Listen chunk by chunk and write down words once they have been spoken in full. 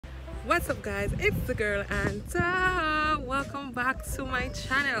What's up guys, it's the girl and welcome back to my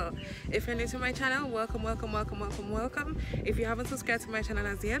channel. If you're new to my channel, welcome. If you haven't subscribed to my channel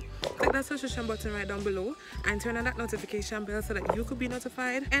as yet, click that subscription button right down below and turn on that notification bell so that you could be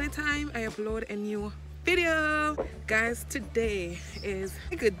notified anytime I upload a new video. Guys, today is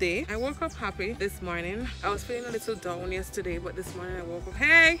a good day. I woke up happy this morning. I was feeling a little down yesterday, but this morning I woke up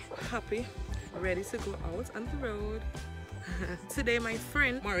happy, ready to go out on the road. Today my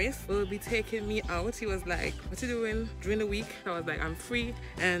friend Maurice will be taking me out. He was like, what you doing during the week? I was like, I'm free.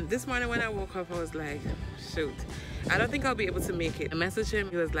 And this morning when I woke up, I was like, shoot, I don't think I'll be able to make it. I messaged him.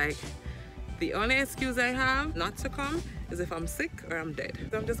 He was like, the only excuse I have not to come is if I'm sick or I'm dead.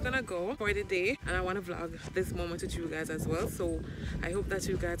 So I'm just gonna go for the day, and I want to vlog this moment with you guys as well. So I hope that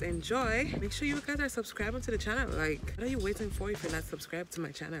you guys enjoy. Make sure you guys are subscribing to the channel. Like, what are you waiting for if you're not subscribed to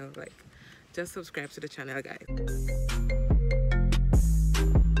my channel? Like, just subscribe to the channel, guys.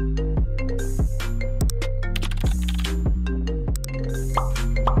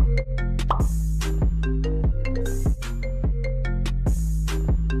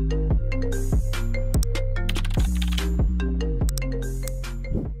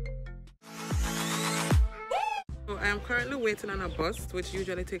 I am currently waiting on a bus, which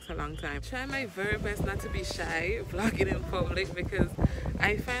usually takes a long time. Try my very best not to be shy vlogging in public, because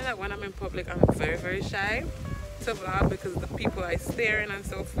I find that when I'm in public I'm very shy to vlog because the people are staring and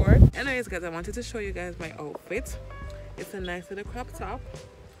so forth. Anyways guys, I wanted to show you guys my outfit. It's a nice little crop top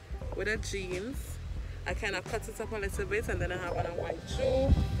with a jeans. I kind of cut it up a little bit, and then I have on a white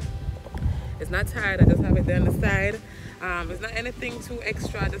shoe. It's not tight, I just have it there on the side. It's not anything too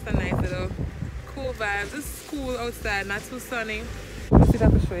extra, just a nice little cool vibes. It's cool outside, not too sunny. Let's see if I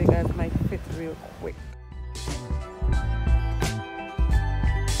can show you guys my fit real quick.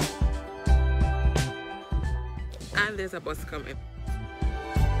 And there's a bus coming.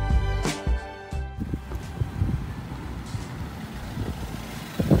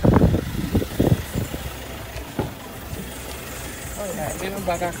 Alright, we're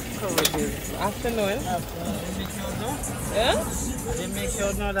back at coverages. Afternoon. Yeah? They make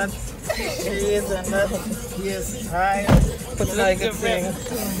sure know that he is and that he is high. Put like a thing.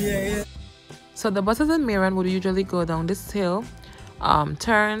 Yeah. So the buses in Miran would usually go down this hill,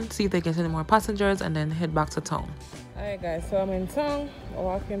 turn, see if they get any more passengers, and then head back to town. Alright guys, so I'm in town,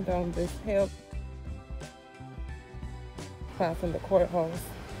 walking down this hill, passing the courthouse.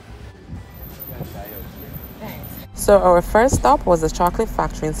 So our first stop was the chocolate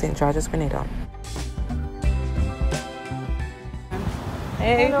factory in St. George's, Grenada.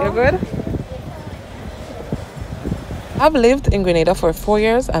 Hey, hello. You good? I've lived in Grenada for 4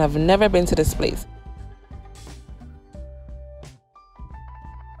 years and I've never been to this place.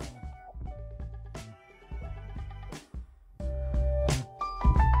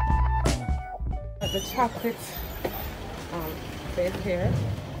 The chocolate place here.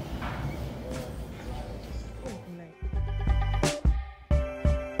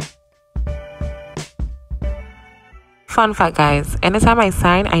 Fun fact guys, anytime I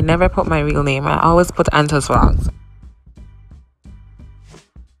sign, I never put my real name. I always put Antos Vlogs.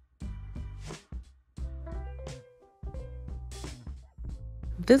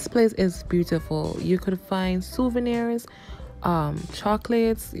 This place is beautiful. You could find souvenirs,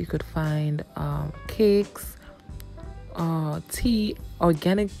 chocolates, you could find cakes, tea,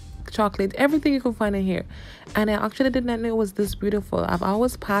 organic chocolate, everything you could find in here. And I actually did not know it was this beautiful. I've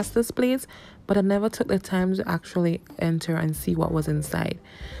always passed this place, but I never took the time to actually enter and see what was inside.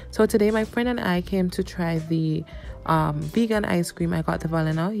 So today my friend and I came to try the vegan ice cream. I got the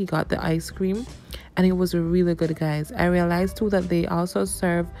vanilla, he got the ice cream, and it was really good guys. I realized too that they also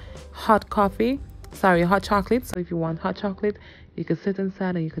serve hot chocolate. So if you want hot chocolate, you could sit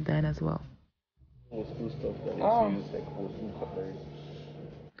inside and you could dine as well. Old school stuff that is used, like old school cutlery.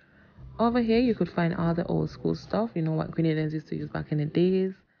 Over here you could find all the old school stuff, you know, what Grenadians used to use back in the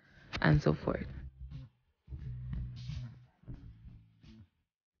days and so forth.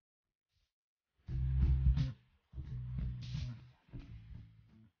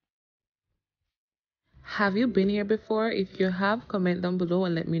 Have you been here before? If you have, comment down below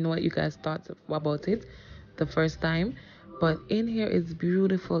and let me know what you guys thought about it the first time. But in here is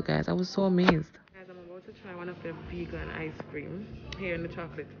beautiful guys. I was so amazed. Guys, I'm about to try one of their vegan ice cream here in the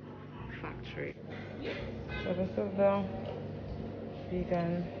chocolate factory. So this is the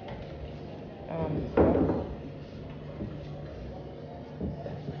vegan stuff.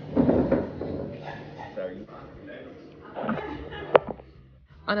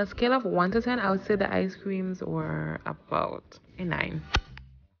 On a scale of 1 to 10, I would say the ice creams were about a 9.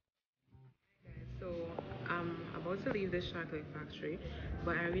 So I'm about about to leave this chocolate factory,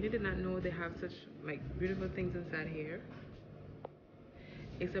 but I really did not know they have such like beautiful things inside here.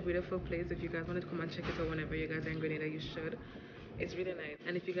 It's a beautiful place. If you guys want to come and check it out whenever you guys are in Grenada, you should. It's really nice.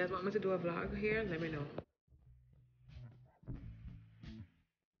 And if you guys want me to do a vlog here, let me know.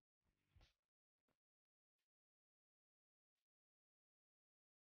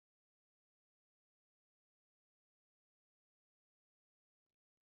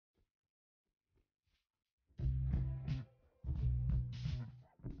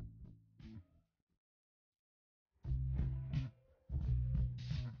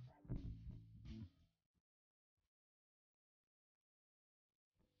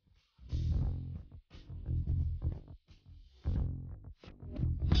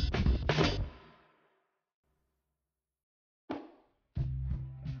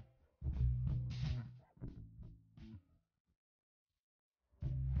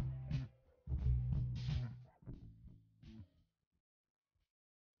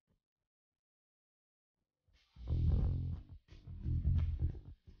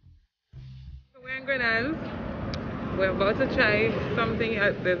 We're in Grenada. We're about to try something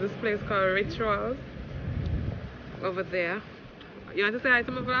at there's this place called Rituals over there. You want to say hi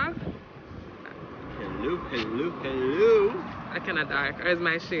to my vlog? Hello, hello, hello. I cannot dark. Or is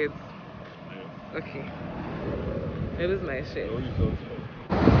my shades? Okay. It is my shades.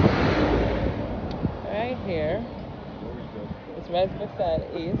 Right here. It's right beside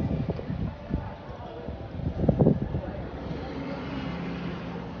East.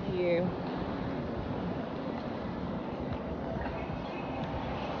 Yeah.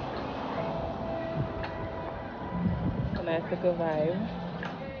 A nice little vibe.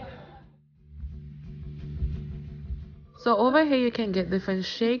 So over here you can get different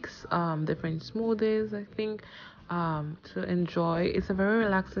shakes, different smoothies, I think, to enjoy. It's a very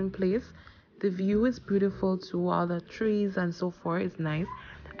relaxing place. The view is beautiful too, all the trees and so forth is nice,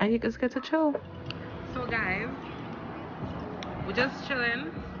 and you just get to chill. So guys, we're just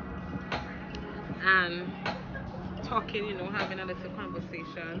chilling and talking, you know, having a little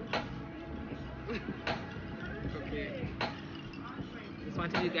conversation. Okay. Just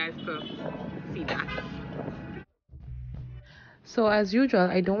wanted you guys to see that. So as usual,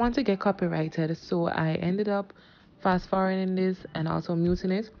 I don't want to get copyrighted, so I ended up fast forwarding this and also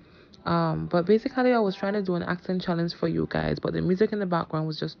muting it. But basically I was trying to do an accent challenge for you guys, but the music in the background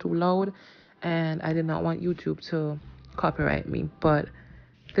was just too loud and I did not want YouTube to copyright me. But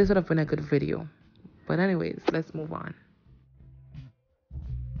this would have been a good video. But anyways, let's move on.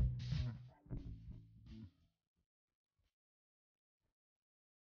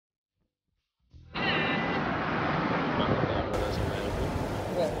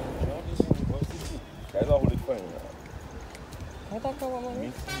 Guys are holding fine. I talking about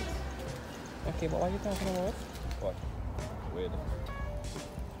money? Okay, but what are you talking about? What? Wait.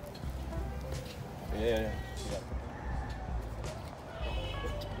 Yeah.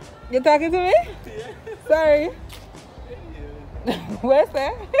 You talking to me? Yeah. Sorry. Where's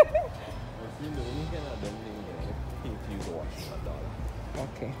that?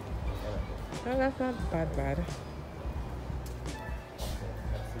 Okay. No, that's not bad.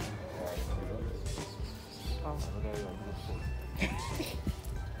 Oh.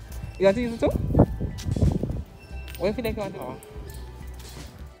 You want to use it too? What if you like you want to use it?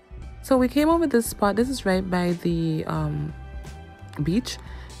 So we came over this spot. This is right by the beach.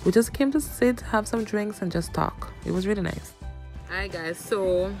 We just came to sit, have some drinks, and just talk. It was really nice. Alright guys,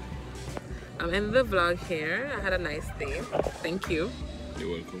 so I'm ending the vlog here. I had a nice day. Thank you. You're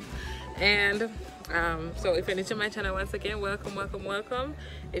welcome. And so if you're new to my channel, once again, welcome.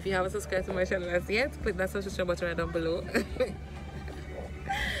 If you haven't subscribed to my channel as yet, click that subscription button right down below.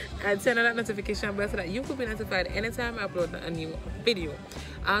 And turn on that notification bell so that you will be notified anytime I upload a new video.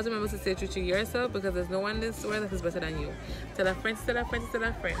 Also remember to stay true to yourself, because there's no one in this world that is better than you. Tell a friend, tell a friend, tell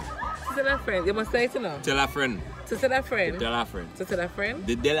a friend. Tell a friend. You must say it now. Tell a friend. To tell a friend. Tell a friend. To tell a friend.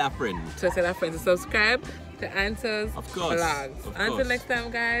 The tell a friend. To tell a friend. To subscribe to Anta's vlogs. Until next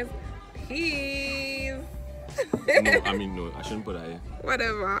time, guys. Peace. No, I shouldn't put that here.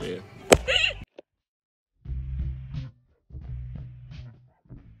 Whatever. Yeah.